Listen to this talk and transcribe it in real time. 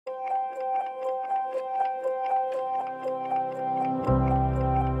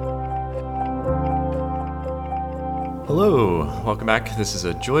Hello, welcome back. This is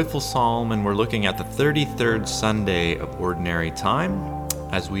a joyful psalm, and we're looking at the 33rd Sunday of Ordinary Time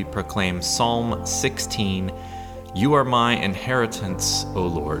as we proclaim Psalm 16, You Are My Inheritance, O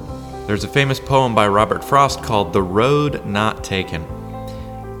Lord. There's a famous poem by Robert Frost called The Road Not Taken,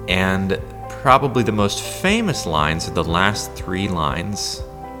 and probably the most famous lines are the last three lines,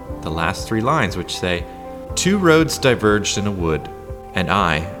 which say, Two roads diverged in a wood, and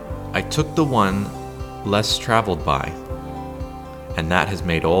I took the one less traveled by, and that has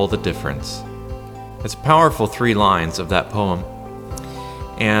made all the difference. It's powerful three lines of that poem,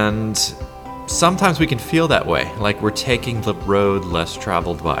 and sometimes we can feel that way, like we're taking the road less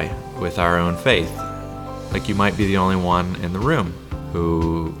traveled by with our own faith. Like you might be the only one in the room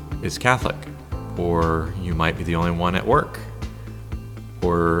who is Catholic, or you might be the only one at work,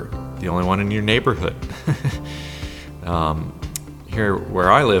 or the only one in your neighborhood. Here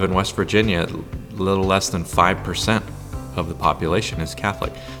where I live in West Virginia, a little less than 5% of the population is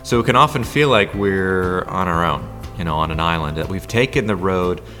Catholic. So it can often feel like we're on our own, on an island, that we've taken the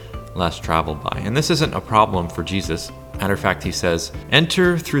road less traveled by. And this isn't a problem for Jesus. Matter of fact, he says,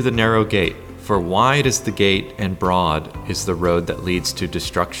 Enter through the narrow gate, for wide is the gate and broad is the road that leads to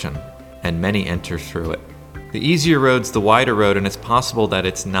destruction, and many enter through it. The easier road's the wider road, and it's possible that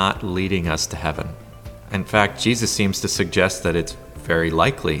it's not leading us to heaven. In fact, Jesus seems to suggest that it's very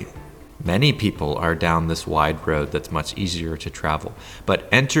likely many people are down this wide road that's much easier to travel. But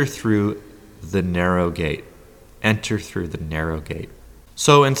enter through the narrow gate. Enter through the narrow gate.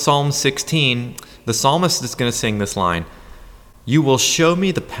 So in Psalm 16, the psalmist is going to sing this line, You will show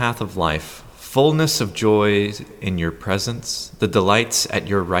me the path of life, fullness of joy in your presence, the delights at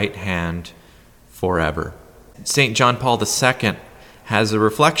your right hand forever. St. John Paul II has a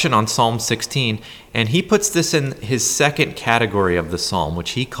reflection on Psalm 16, and he puts this in his second category of the psalm,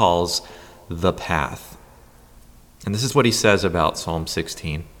 which he calls the path. And this is what he says about Psalm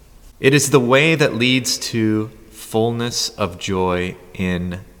 16. It is the way that leads to fullness of joy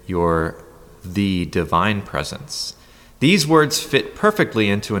in the divine presence. These words fit perfectly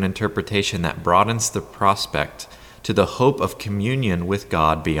into an interpretation that broadens the prospect to the hope of communion with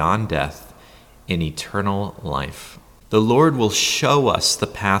God beyond death in eternal life. The Lord will show us the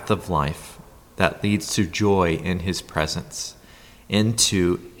path of life that leads to joy in his presence,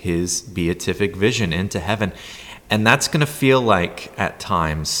 into his beatific vision, into heaven. And that's going to feel like, at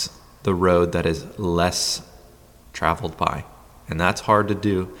times, the road that is less traveled by. And that's hard to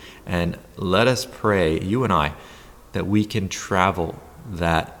do. And let us pray, you and I, that we can travel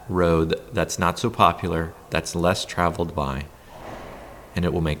that road that's not so popular, that's less traveled by, and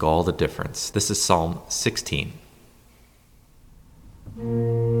it will make all the difference. This is Psalm 16.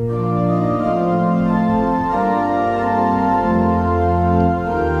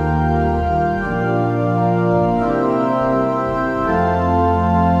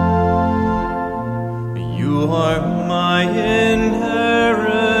 You are my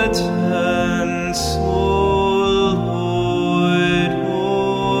inheritance, O Lord,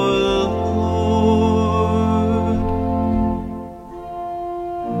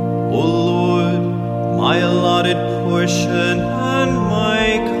 O Lord, my allotted portion and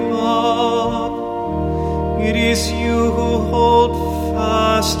my cup. It is you who hold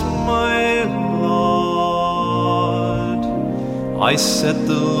fast my lot. I set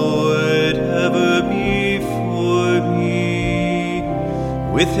the Lord ever before me.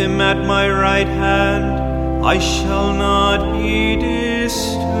 With him at my right hand, I shall not be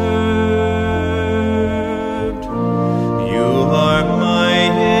disturbed. You are my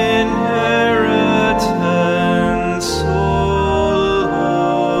inheritance, O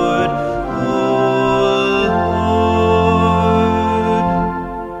Lord.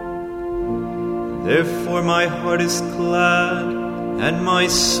 Therefore my heart is glad, and my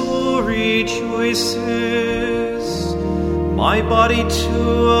soul rejoices. My body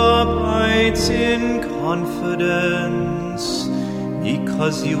too abides in confidence,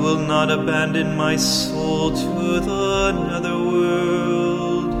 because you will not abandon my soul to the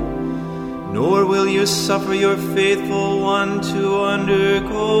netherworld, nor will you suffer your faithful one to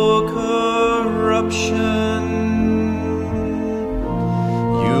undergo corruption.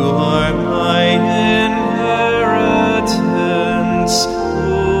 You are my inheritance,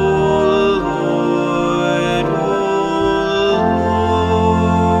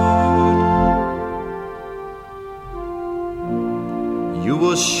 You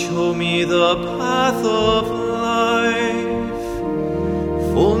will show me the path of life,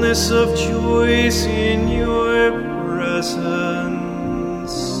 fullness of joys in your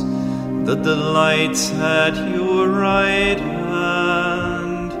presence, the delights at your right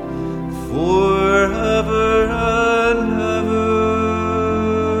hand forever.